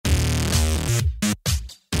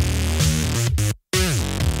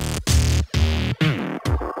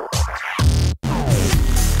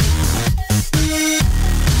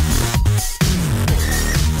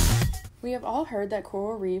have all heard that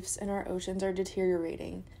coral reefs in our oceans are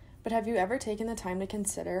deteriorating, but have you ever taken the time to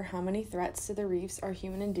consider how many threats to the reefs are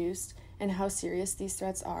human-induced and how serious these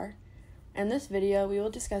threats are? In this video, we will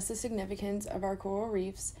discuss the significance of our coral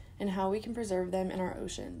reefs and how we can preserve them in our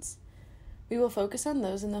oceans. We will focus on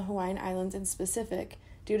those in the Hawaiian Islands in specific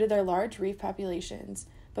due to their large reef populations,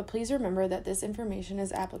 but please remember that this information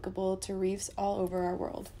is applicable to reefs all over our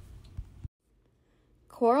world.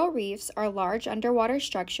 Coral reefs are large underwater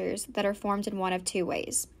structures that are formed in one of two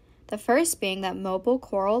ways. The first being that mobile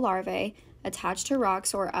coral larvae attach to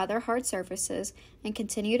rocks or other hard surfaces and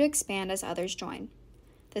continue to expand as others join.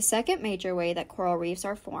 The second major way that coral reefs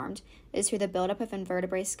are formed is through the buildup of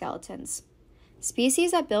invertebrate skeletons.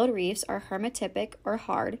 Species that build reefs are hermatypic or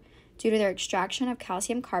hard due to their extraction of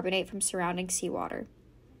calcium carbonate from surrounding seawater.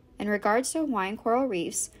 In regards to Hawaiian coral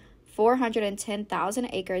reefs, 410,000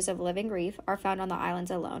 acres of living reef are found on the islands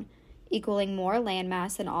alone, equaling more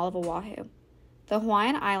landmass than all of Oahu. The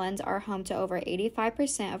Hawaiian Islands are home to over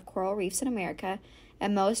 85% of coral reefs in America,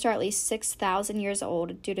 and most are at least 6,000 years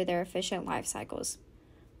old due to their efficient life cycles.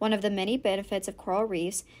 One of the many benefits of coral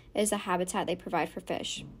reefs is the habitat they provide for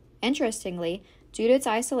fish. Interestingly, due to its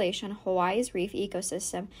isolation, Hawaii's reef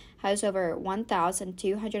ecosystem has over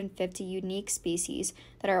 1,250 unique species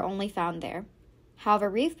that are only found there.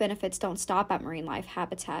 However, reef benefits don't stop at marine life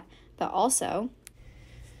habitat, but also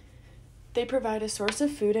they provide a source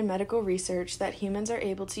of food and medical research that humans are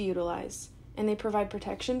able to utilize, and they provide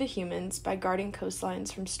protection to humans by guarding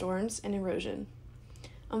coastlines from storms and erosion.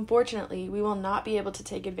 Unfortunately, we will not be able to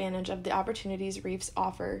take advantage of the opportunities reefs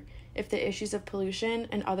offer if the issues of pollution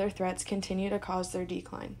and other threats continue to cause their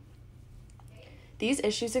decline. These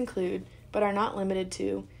issues include, but are not limited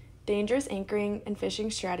to, dangerous anchoring and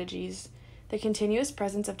fishing strategies, the continuous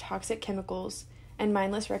presence of toxic chemicals, and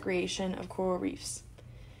mindless recreation of coral reefs.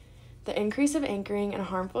 The increase of anchoring and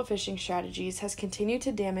harmful fishing strategies has continued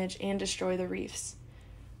to damage and destroy the reefs.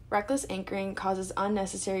 Reckless anchoring causes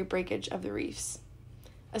unnecessary breakage of the reefs.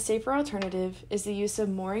 A safer alternative is the use of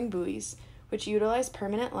mooring buoys, which utilize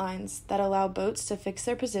permanent lines that allow boats to fix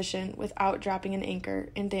their position without dropping an anchor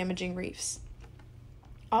and damaging reefs.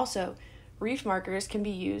 Also, reef markers can be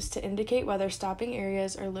used to indicate whether stopping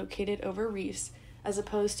areas are located over reefs as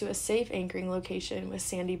opposed to a safe anchoring location with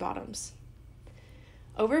sandy bottoms.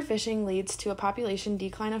 Overfishing leads to a population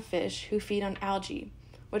decline of fish who feed on algae,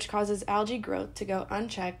 which causes algae growth to go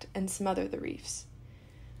unchecked and smother the reefs.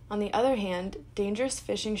 On the other hand, dangerous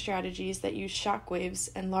fishing strategies that use shock waves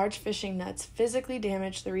and large fishing nets physically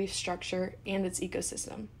damage the reef structure and its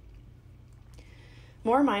ecosystem.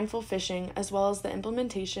 More mindful fishing, as well as the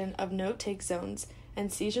implementation of no-take zones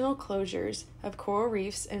and seasonal closures of coral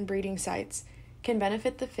reefs and breeding sites, can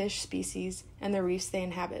benefit the fish species and the reefs they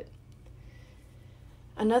inhabit.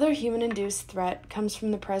 Another human-induced threat comes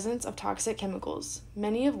from the presence of toxic chemicals,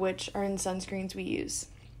 many of which are in sunscreens we use.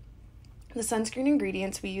 The sunscreen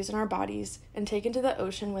ingredients we use in our bodies and take into the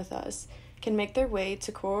ocean with us can make their way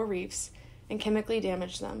to coral reefs and chemically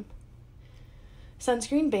damage them.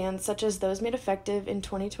 Sunscreen bans, such as those made effective in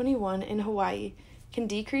 2021 in Hawaii, can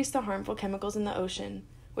decrease the harmful chemicals in the ocean,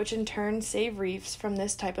 which in turn save reefs from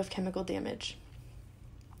this type of chemical damage.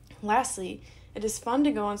 Lastly, it is fun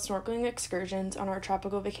to go on snorkeling excursions on our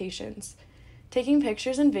tropical vacations. Taking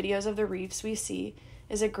pictures and videos of the reefs we see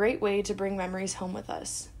is a great way to bring memories home with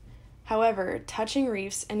us. However, touching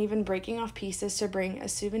reefs and even breaking off pieces to bring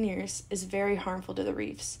as souvenirs is very harmful to the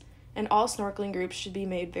reefs, and all snorkeling groups should be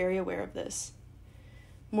made very aware of this.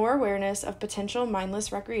 More awareness of potential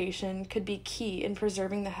mindless recreation could be key in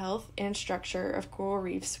preserving the health and structure of coral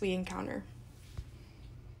reefs we encounter.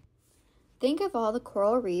 Think of all the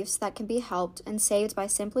coral reefs that can be helped and saved by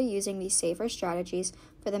simply using these safer strategies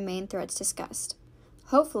for the main threats discussed.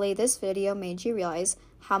 Hopefully, this video made you realize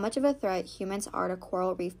how much of a threat humans are to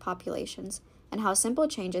coral reef populations and how simple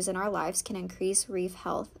changes in our lives can increase reef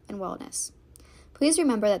health and wellness. Please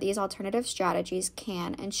remember that these alternative strategies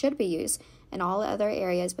can and should be used in all other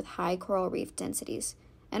areas with high coral reef densities.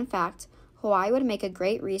 In fact, Hawaii would make a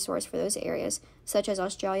great resource for those areas, such as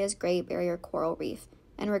Australia's Great Barrier Coral Reef,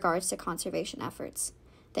 in regards to conservation efforts.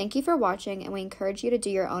 Thank you for watching, and we encourage you to do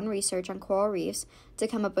your own research on coral reefs to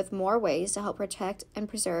come up with more ways to help protect and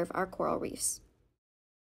preserve our coral reefs.